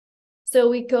So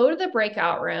we go to the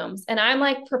breakout rooms and I'm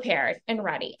like prepared and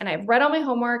ready. And I've read all my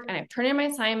homework and I've turned in my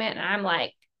assignment and I'm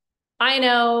like, I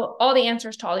know all the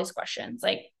answers to all these questions,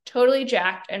 like totally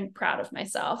jacked and proud of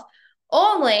myself.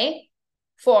 Only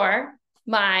for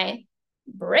my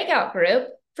breakout group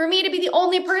for me to be the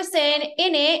only person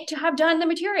in it to have done the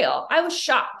material. I was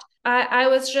shocked. I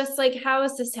was just like, how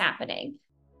is this happening?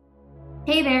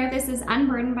 Hey there, this is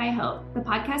Unburdened by Hope, the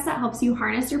podcast that helps you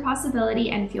harness your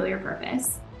possibility and fuel your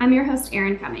purpose. I'm your host,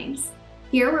 Erin Cummings.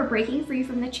 Here, we're breaking free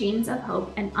from the chains of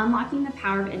hope and unlocking the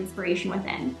power of inspiration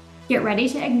within. Get ready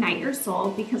to ignite your soul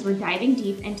because we're diving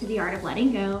deep into the art of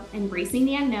letting go, embracing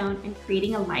the unknown, and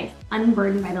creating a life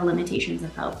unburdened by the limitations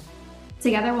of hope.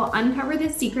 Together, we'll uncover the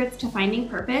secrets to finding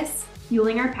purpose,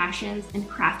 fueling our passions, and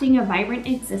crafting a vibrant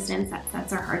existence that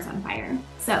sets our hearts on fire.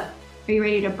 So, are you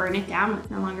ready to burn it down what's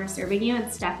no longer serving you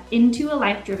and step into a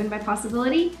life driven by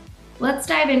possibility? Let's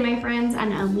dive in, my friends,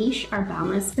 and unleash our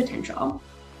boundless potential.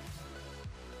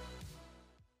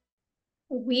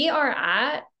 We are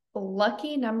at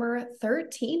lucky number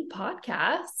 13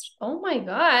 podcast. Oh my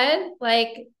God.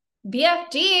 Like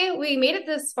BFD, we made it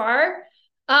this far.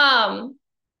 Welcome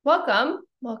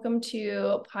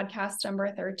to podcast number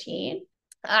 13.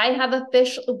 I have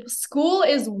official school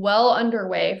is well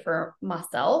underway for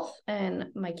myself and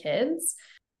my kids.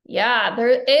 Yeah,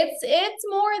 it's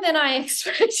more than I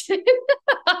expected.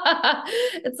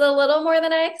 It's a little more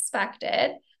than I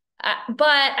expected.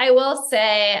 But I will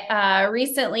say,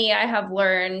 recently I have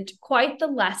learned quite the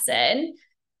lesson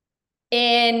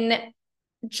in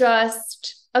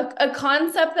just a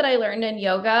concept that I learned in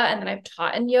yoga and that I've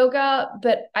taught in yoga,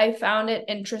 but I found it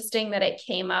interesting that it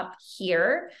came up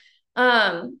here.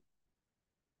 When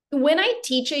I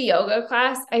teach a yoga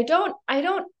class, I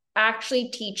don't actually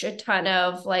teach a ton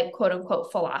of like quote unquote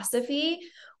philosophy.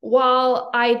 While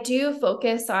I do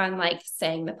focus on like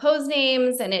saying the pose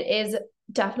names and it is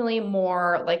definitely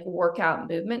more like workout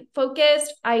movement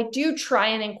focused, I do try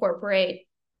and incorporate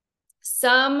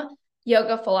some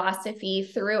yoga philosophy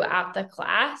throughout the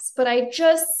class, but I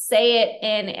just say it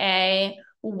in a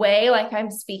way like I'm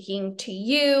speaking to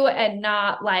you and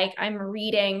not like I'm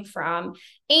reading from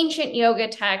ancient yoga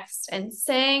texts and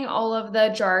saying all of the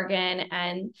jargon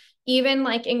and even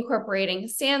like incorporating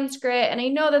Sanskrit. And I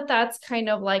know that that's kind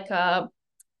of like that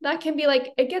can be like,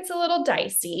 it gets a little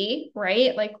dicey,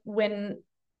 right? Like when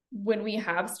we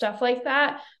have stuff like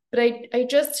that. But I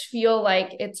just feel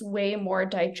like it's way more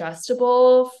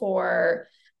digestible for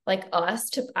like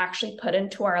us to actually put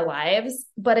into our lives,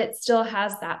 but it still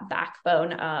has that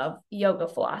backbone of yoga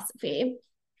philosophy.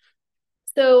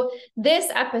 So this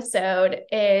episode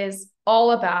is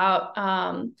all about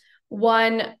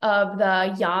one of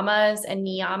the yamas and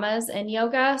niyamas in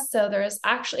yoga. So there's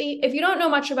actually, if you don't know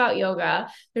much about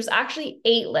yoga, there's actually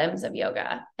 8 limbs of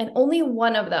yoga, and only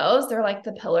one of those, they're like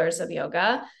the pillars of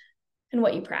yoga and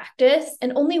what you practice,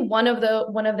 and only one of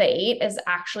the 8 is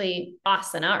actually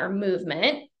asana or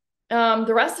movement.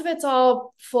 The rest of it's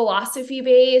all philosophy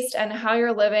based and how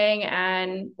you're living,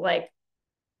 and like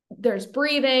there's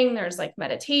breathing, there's like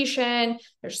meditation,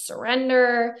 there's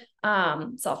surrender,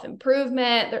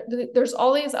 self-improvement. There's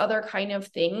all these other kind of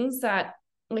things that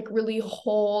like really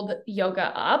hold yoga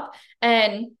up.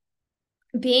 And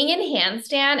being in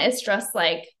handstand is just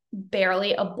like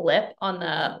barely a blip on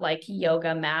the like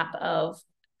yoga map of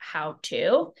how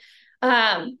to.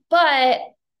 But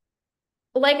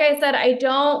like I said, I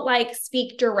don't like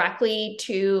speak directly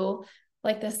to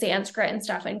like the Sanskrit and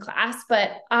stuff in class, but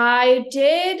I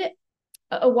did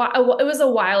a while, it was a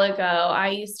while ago. I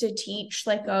used to teach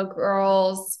like a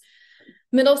girls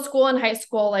middle school and high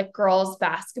school, like girls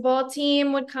basketball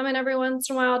team would come in every once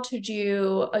in a while to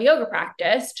do a yoga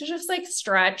practice to just like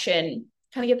stretch and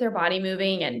kind of get their body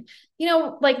moving. And,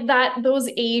 like that, those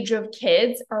age of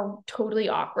kids are totally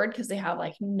awkward because they have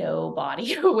like no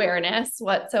body awareness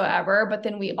whatsoever. But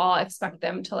then we all expect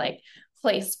them to like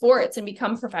play sports and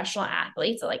become professional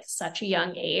athletes at like such a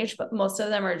young age. But most of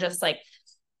them are just like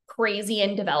crazy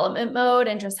in development mode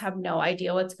and just have no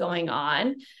idea what's going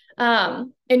on.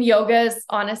 And yoga is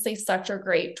honestly such a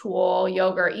great tool.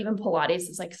 Yoga, or even Pilates,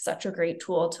 is like such a great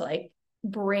tool to like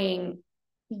bring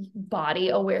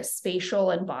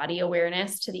spatial and body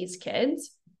awareness to these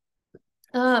kids.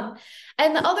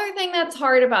 And the other thing that's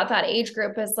hard about that age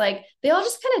group is like they all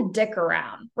just kind of dick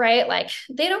around, right? Like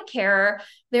they don't care.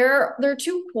 They're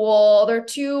too cool, they're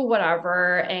too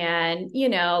whatever. And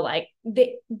like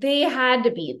they had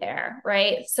to be there,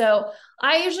 right? So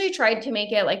I usually tried to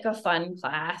make it like a fun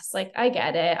class. Like I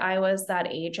get it. I was that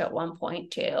age at one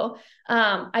point too.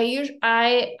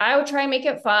 I would try and make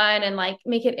it fun and like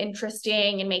make it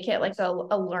interesting and make it like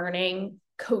a learning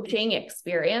coaching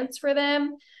experience for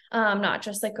them. not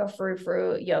just like a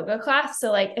frou-frou yoga class.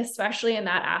 So like, especially in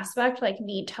that aspect, like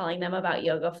me telling them about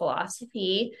yoga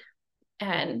philosophy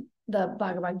and the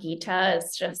Bhagavad Gita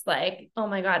is just like, oh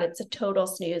my God, it's a total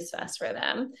snooze fest for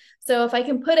them. So if I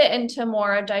can put it into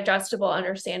more digestible,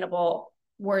 understandable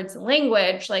words and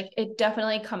language, like it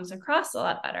definitely comes across a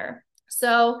lot better.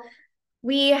 So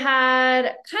we had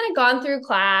kind of gone through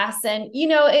class and,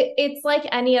 it's like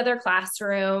any other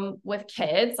classroom with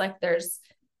kids. Like there's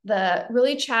the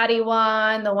really chatty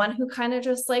one, the one who kind of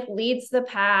just like leads the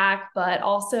pack, but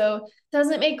also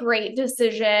doesn't make great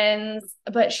decisions,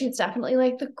 but she's definitely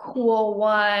like the cool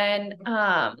one.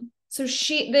 So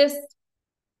this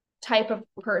type of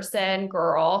person,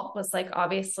 girl, was like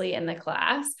obviously in the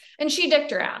class and she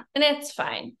dicked around and it's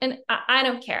fine. And I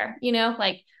don't care,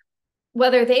 like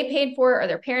whether they paid for it or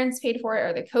their parents paid for it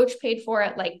or the coach paid for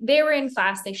it, like they were in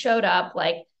class, they showed up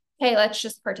like, hey, let's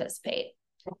just participate.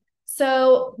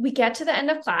 So we get to the end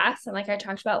of class. And like I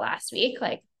talked about last week,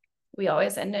 like we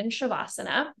always end in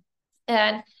Shavasana.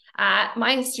 And at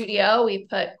my studio, we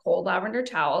put cold lavender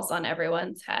towels on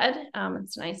everyone's head.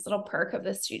 It's a nice little perk of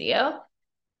the studio.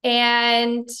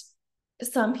 And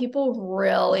some people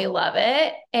really love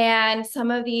it. And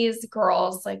some of these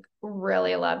girls like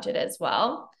really loved it as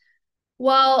well.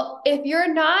 Well, if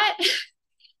you're not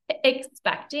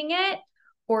expecting it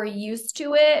or used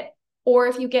to it, or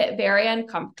if you get very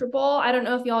uncomfortable, I don't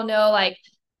know if y'all know, like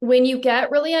when you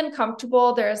get really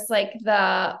uncomfortable, there's like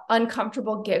the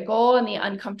uncomfortable giggle and the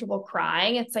uncomfortable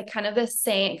crying. It's like kind of the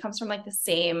same, it comes from like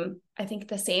I think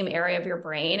the same area of your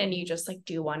brain, and you just like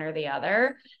do one or the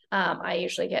other. I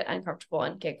usually get uncomfortable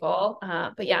and giggle.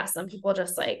 But yeah, some people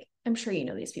just like, I'm sure you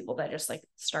know these people that just like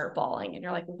start bawling and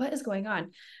you're like, what is going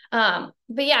on?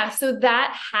 But yeah, so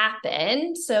that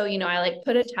happened. So, I like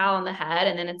put a towel on the head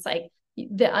and then it's like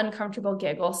the uncomfortable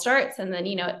giggle starts. And then,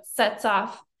 it sets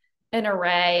off an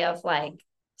array of like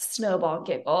snowball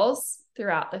giggles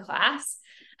throughout the class.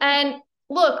 And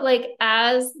look, like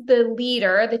as the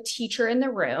leader, the teacher in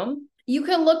the room, you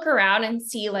can look around and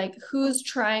see like who's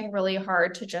trying really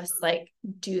hard to just like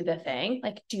do the thing,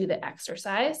 like do the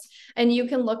exercise. And you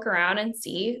can look around and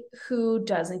see who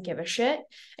doesn't give a shit.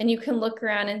 And you can look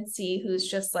around and see who's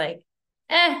just like,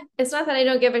 it's not that I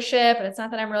don't give a shit, but it's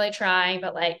not that I'm really trying,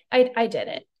 but like I did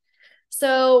it.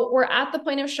 So we're at the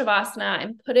point of Shavasana.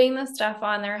 I'm putting the stuff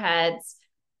on their heads.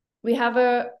 We have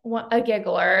a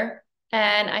giggler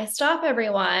and I stop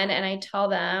everyone and I tell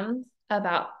them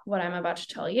about what I'm about to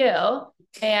tell you.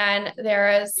 And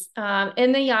there is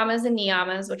in the yamas and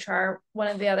niyamas, which are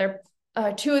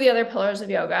two of the other pillars of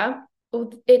yoga,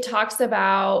 it talks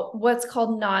about what's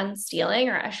called non-stealing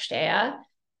or ashteya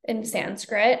in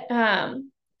Sanskrit.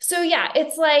 So yeah,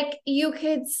 it's like you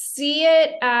could see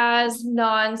it as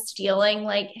non-stealing,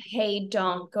 like, hey,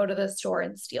 don't go to the store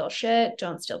and steal shit.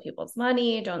 Don't steal people's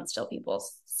money. Don't steal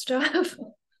people's stuff.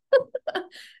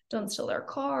 Don't steal their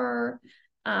car.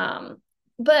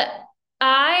 But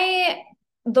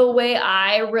the way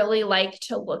I really like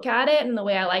to look at it and the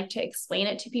way I like to explain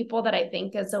it to people that I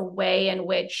think is a way in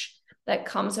which that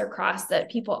comes across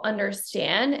that people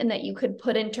understand and that you could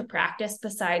put into practice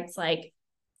besides like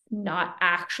not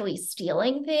actually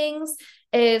stealing things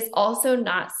is also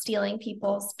not stealing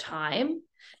people's time.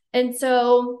 And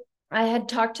so I had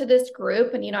talked to this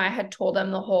group and, I had told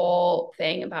them the whole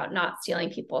thing about not stealing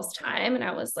people's time. And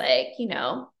I was like,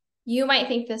 you might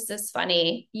think this is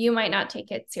funny. You might not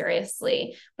take it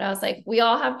seriously. But I was like, we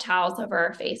all have towels over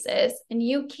our faces and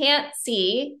you can't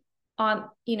see on,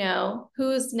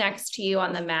 who's next to you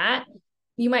on the mat.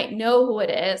 You might know who it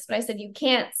is, but I said, you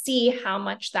can't see how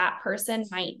much that person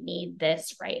might need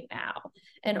this right now.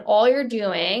 And all you're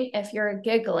doing, if you're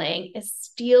giggling, is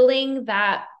stealing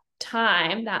that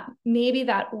time, that maybe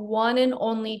that one and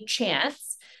only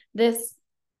chance this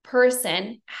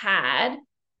person had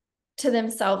to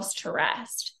themselves to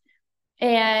rest.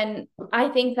 And I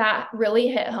think that really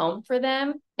hit home for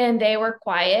them. And they were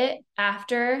quiet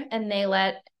after, and they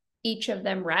let each of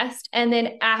them rest. And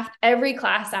then after every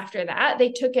class after that,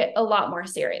 they took it a lot more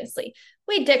seriously.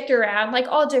 We dicked around, like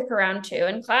I'll dick around too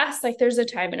in class. Like there's a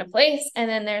time and a place, and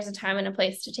then there's a time and a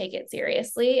place to take it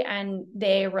seriously. And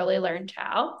they really learned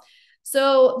how.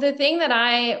 So the thing that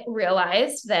I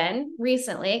realized then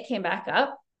recently, it came back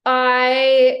up,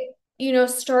 I,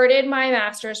 started my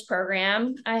master's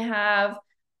program. I'm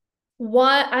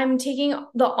taking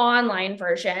the online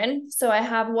version. So I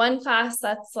have one class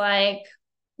that's like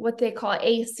what they call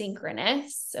asynchronous.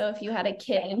 So if you had a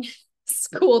kid in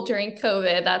school during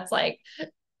COVID, that's like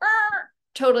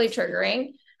totally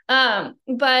triggering.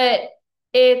 But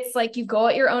it's like you go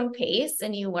at your own pace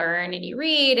and you learn and you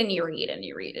read and you read and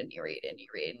you read and you read and you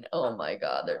read. And oh my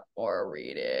God, there's more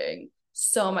reading.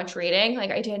 So much reading.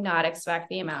 Like I did not expect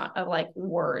the amount of like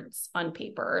words on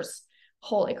papers.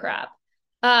 Holy crap.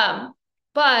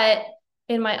 But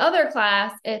in my other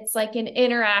class, it's like an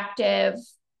interactive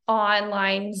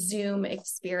online Zoom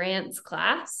experience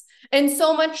class. And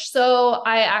so much so,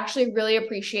 I actually really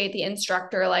appreciate the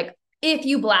instructor. Like, if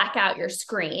you black out your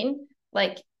screen,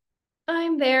 like,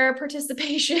 I'm there,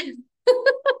 participation.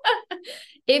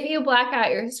 If you black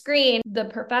out your screen, the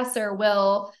professor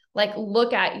will like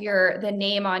look at the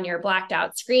name on your blacked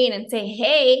out screen and say,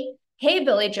 hey,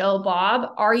 Billy Joe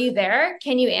Bob, are you there?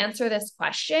 Can you answer this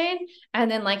question?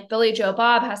 And then like Billy Joe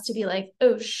Bob has to be like,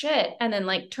 oh shit. And then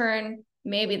like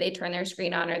maybe they turn their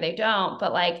screen on or they don't,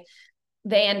 but like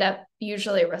they end up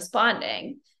usually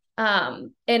responding.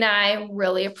 And I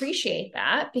really appreciate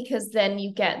that because then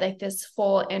you get like this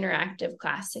full interactive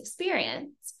class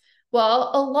experience.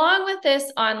 Well, along with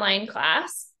this online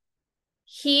class,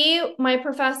 my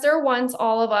professor wants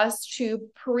all of us to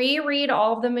pre-read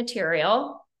all of the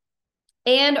material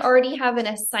and already have an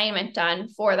assignment done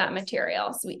for that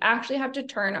material. So we actually have to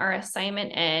turn our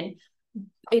assignment in.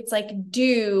 It's like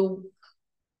due,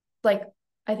 like,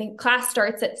 I think class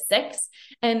starts at 6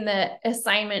 and the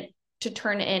assignment to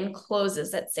turn in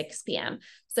closes at 6 p.m.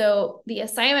 So the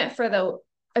assignment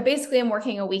basically I'm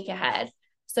working a week ahead.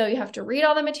 So you have to read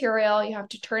all the material, you have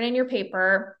to turn in your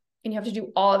paper, and you have to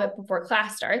do all of it before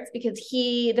class starts because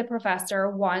the professor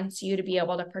wants you to be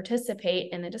able to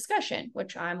participate in the discussion,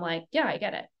 which I'm like, yeah, I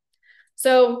get it.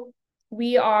 So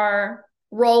we are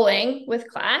rolling with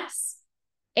class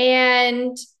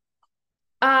and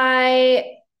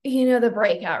the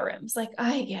breakout rooms, like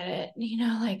I get it,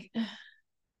 like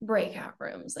breakout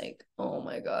rooms, like, oh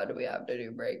my God, do we have to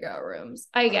do breakout rooms?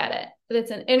 I get it. But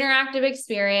it's an interactive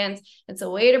experience. It's a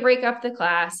way to break up the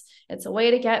class. It's a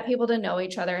way to get people to know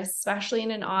each other, especially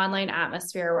in an online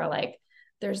atmosphere where like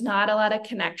there's not a lot of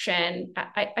connection.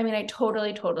 I mean, I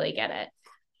totally, totally get it.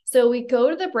 So we go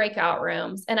to the breakout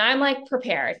rooms and I'm like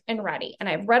prepared and ready. And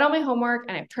I've read all my homework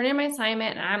and I've turned in my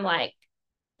assignment and I'm like,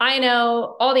 I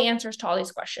know all the answers to all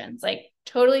these questions, like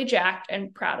totally jacked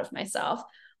and proud of myself.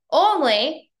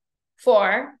 Only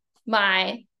for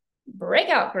my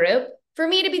breakout group, for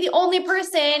me to be the only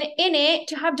person in it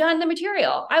to have done the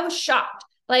material. I was shocked.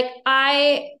 Like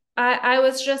I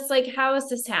was just like, how is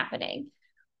this happening?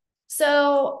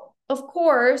 So of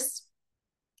course,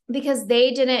 because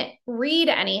they didn't read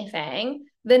anything,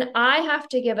 then I have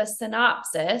to give a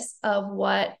synopsis of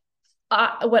what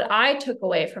I took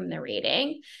away from the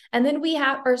reading. And then we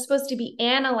are supposed to be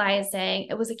analyzing,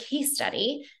 it was a case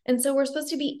study. And so we're supposed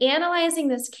to be analyzing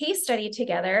this case study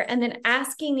together and then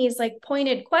asking these like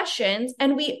pointed questions.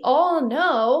 And we all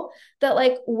know that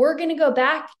like, we're going to go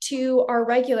back to our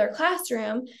regular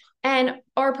classroom and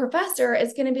our professor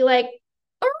is going to be like,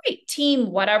 all right,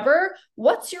 team, whatever,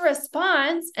 what's your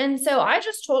response? And so I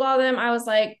just told all of them, I was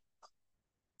like,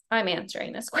 I'm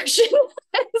answering this question.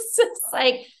 It's just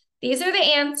like, these are the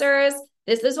answers.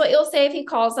 This is what you'll say if he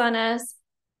calls on us.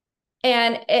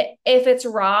 And if it's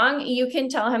wrong, you can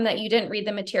tell him that you didn't read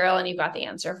the material and you got the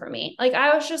answer from me. Like,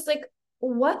 I was just like,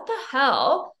 what the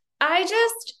hell? I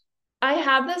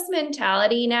have this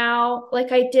mentality now.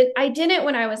 Like I didn't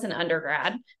when I was an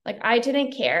undergrad. Like I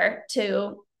didn't care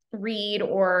to read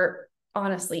or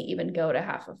honestly even go to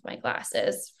half of my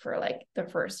classes for like the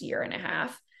first year and a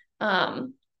half.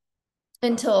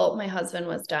 Until my husband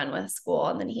was done with school.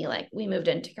 And then we moved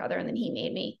in together and then he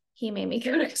made me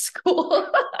go to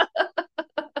school.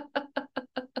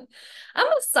 I'm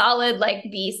a solid like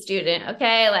B student.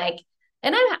 Okay. Like,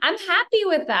 and I'm happy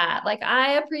with that. Like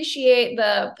I appreciate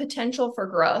the potential for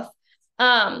growth.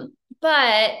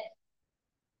 But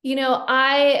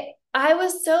I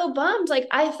was so bummed. Like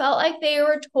I felt like they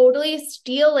were totally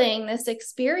stealing this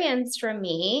experience from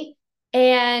me.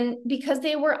 And because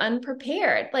they were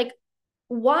unprepared, like,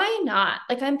 why not?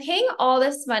 Like I'm paying all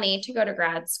this money to go to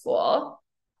grad school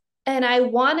and I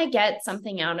want to get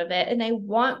something out of it and I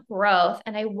want growth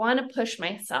and I want to push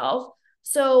myself.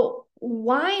 So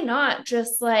why not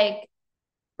just like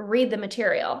read the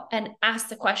material and ask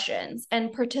the questions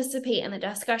and participate in the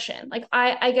discussion? Like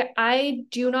I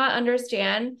do not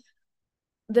understand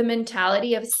the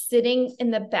mentality of sitting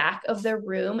in the back of the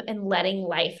room and letting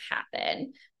life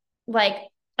happen. Like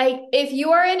if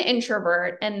you are an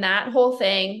introvert and that whole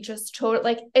thing just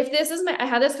like I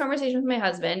had this conversation with my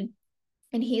husband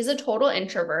and he's a total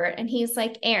introvert and he's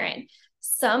like, Erin,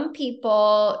 some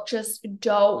people just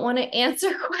don't want to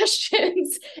answer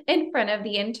questions in front of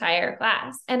the entire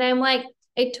class. And I'm like,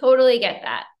 I totally get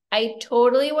that. I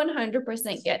totally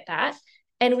 100% get that.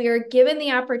 And we are given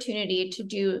the opportunity to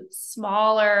do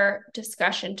smaller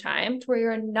discussion times where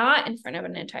you're not in front of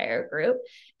an entire group.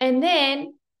 And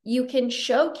then you can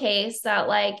showcase that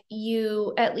like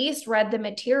you at least read the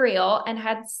material and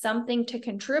had something to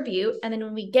contribute. And then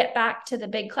when we get back to the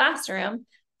big classroom,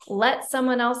 let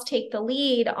someone else take the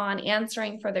lead on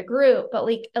answering for the group, but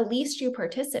like at least you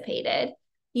participated,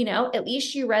 at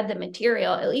least you read the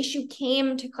material, at least you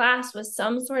came to class with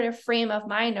some sort of frame of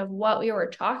mind of what we were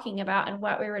talking about and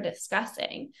what we were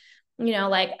discussing.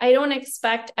 Like I don't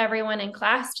expect everyone in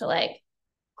class to like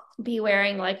be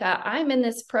wearing like a I'm in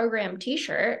this program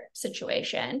t-shirt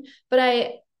situation, but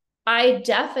I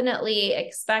definitely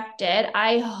expected,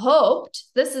 I hoped,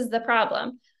 this is the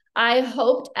problem. I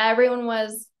hoped everyone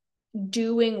was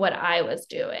doing what I was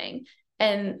doing.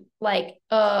 And like,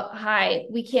 hi,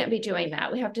 we can't be doing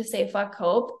that. We have to say fuck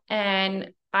hope.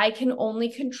 And I can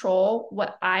only control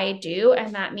what I do.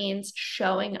 And that means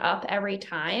showing up every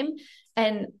time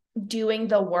and doing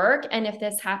the work. And if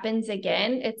this happens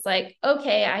again, it's like,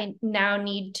 okay, I now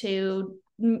need to,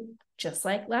 just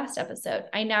like last episode,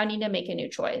 I now need to make a new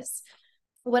choice.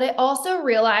 What I also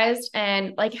realized,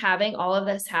 and like having all of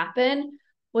this happen,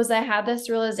 was I had this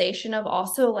realization of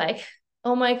also like,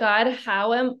 oh my God,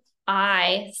 how am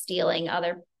I stealing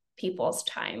other people's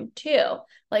time too?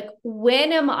 Like,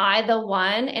 when am I the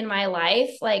one in my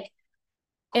life, like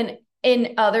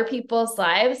in other people's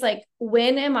lives, like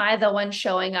when am I the one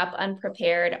showing up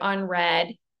unprepared,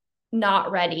 unread,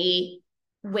 not ready,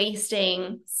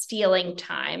 wasting, stealing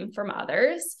time from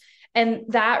others? And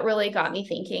that really got me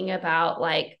thinking about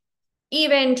like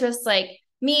even just like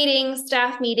meetings,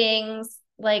 staff meetings,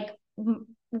 like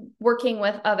working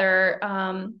with other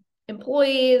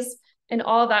employees and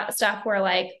all that stuff where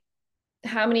like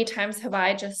how many times have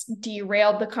I just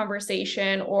derailed the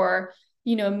conversation, or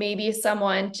maybe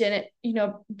someone didn't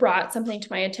brought something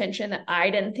to my attention that I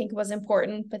didn't think was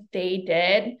important but they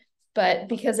did, but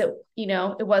because it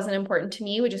wasn't important to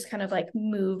me, we just kind of like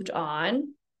moved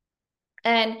on.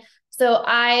 And so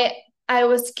I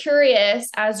was curious,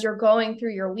 as you're going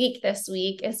through your week this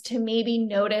week, is to maybe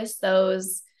notice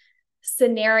those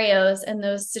scenarios and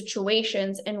those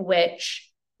situations in which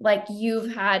like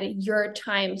you've had your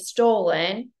time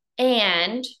stolen,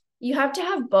 and you have to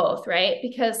have both, right?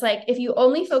 Because like if you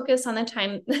only focus on the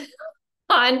time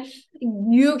on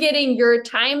you getting your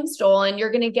time stolen,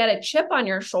 you're going to get a chip on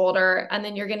your shoulder, and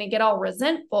then you're going to get all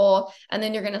resentful, and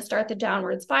then you're going to start the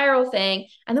downward spiral thing.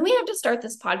 And then we have to start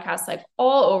this podcast like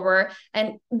all over.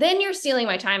 And then you're stealing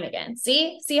my time again.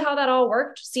 See how that all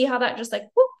worked? See how that just like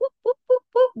whoop, whoop, whoop, whoop,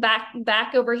 whoop,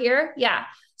 back over here. Yeah.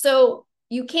 So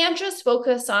you can't just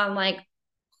focus on like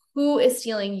who is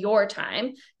stealing your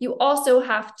time. You also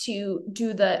have to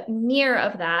do the mirror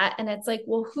of that. And it's like,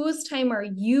 well, whose time are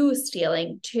you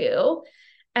stealing too?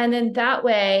 And then that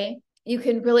way you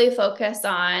can really focus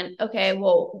on, okay,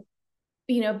 well,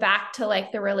 back to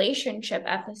like the relationship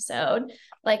episode,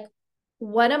 like,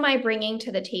 what am I bringing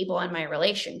to the table in my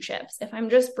relationships? If I'm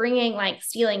just bringing like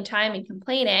stealing time and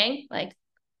complaining, like,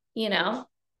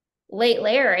 late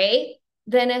Larry,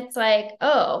 then it's like,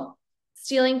 oh,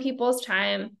 stealing people's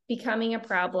time, becoming a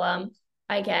problem.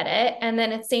 I get it. And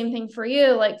then it's same thing for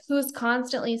you. Like, who's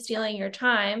constantly stealing your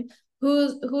time?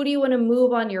 Who do you want to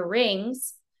move on your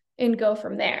rings and go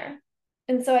from there?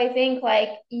 And so I think like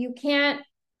you can't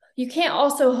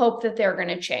also hope that they're going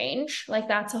to change. Like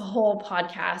that's a whole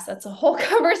podcast. That's a whole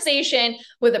conversation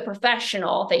with a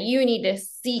professional that you need to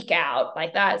seek out.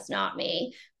 Like that's not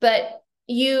me. But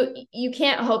you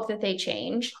can't hope that they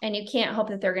change, and you can't hope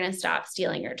that they're going to stop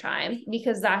stealing your time,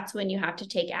 because that's when you have to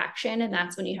take action, and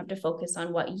that's when you have to focus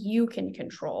on what you can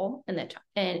control in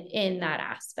that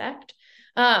aspect.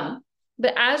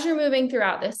 But as you're moving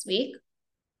throughout this week,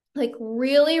 like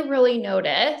really, really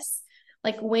notice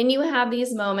like when you have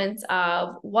these moments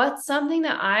of what's something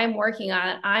that I'm working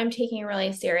on, I'm taking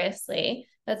really seriously,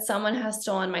 that someone has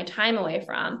stolen my time away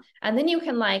from. And then you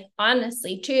can like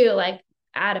honestly too, like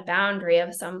add a boundary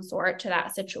of some sort to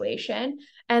that situation,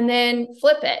 and then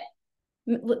flip it.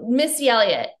 Missy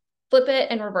Elliott, flip it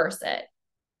and reverse it.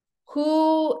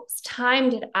 Whose time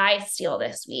did I steal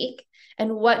this week?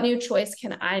 And what new choice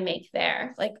can I make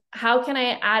there? Like, how can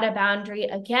I add a boundary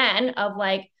again of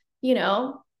like,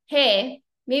 hey,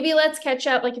 maybe let's catch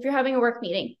up. Like if you're having a work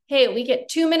meeting, hey, we get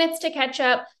 2 minutes to catch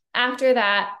up. After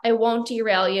that, I won't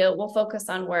derail you. We'll focus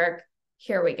on work.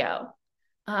 Here we go.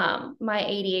 My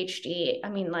ADHD, I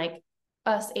mean, like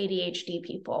us ADHD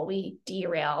people, we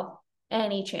derail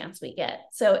any chance we get.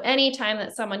 So anytime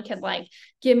that someone could like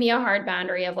give me a hard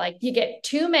boundary of like, you get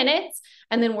 2 minutes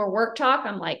and then we're work talk,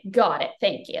 I'm like, got it.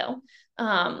 Thank you.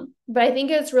 But I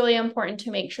think it's really important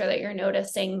to make sure that you're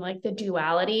noticing like the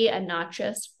duality and not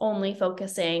just only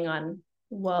focusing on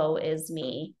woe is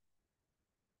me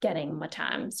getting my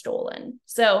time stolen.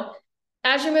 So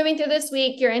as you're moving through this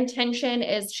week, your intention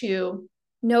is to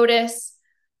notice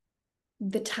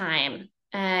the time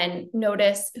and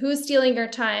notice who's stealing your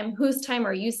time, whose time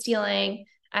are you stealing.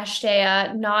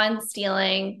 Ashteya,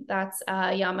 non-stealing, that's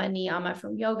yama niyama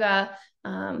from yoga.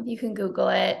 You can Google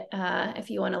it if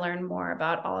you want to learn more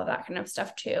about all of that kind of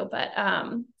stuff too. But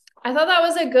I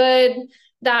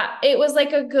thought it was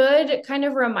like a good kind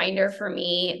of reminder for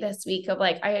me this week of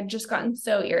like, I had just gotten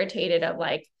so irritated of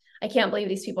like, I can't believe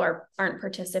these people aren't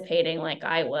participating like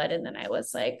I would. And then I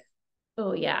was like,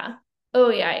 oh yeah,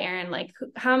 Erin, like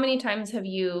how many times have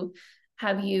you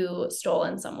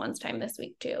stolen someone's time this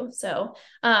week too? So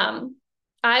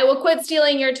I will quit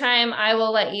stealing your time. I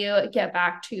will let you get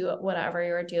back to whatever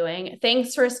you're doing.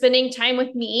 Thanks for spending time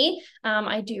with me.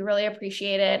 I do really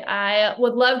appreciate it. I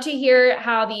would love to hear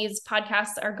how these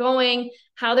podcasts are going,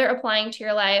 how they're applying to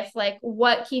your life, like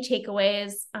what key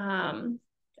takeaways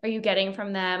are you getting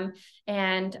from them,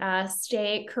 and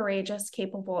stay courageous,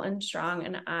 capable, and strong.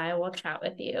 And I will chat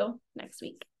with you next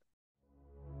week.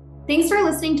 Thanks for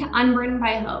listening to Unburdened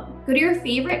by Hope. Go to your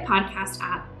favorite podcast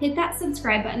app, hit that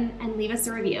subscribe button, and leave us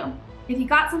a review. If you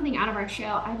got something out of our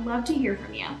show, I'd love to hear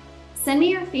from you. Send me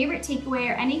your favorite takeaway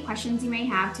or any questions you may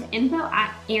have to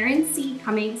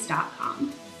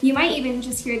info@erincummings.com. You might even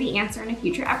just hear the answer in a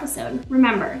future episode.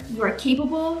 Remember, you are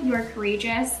capable, you are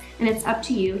courageous, and it's up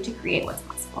to you to create what's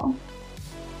possible.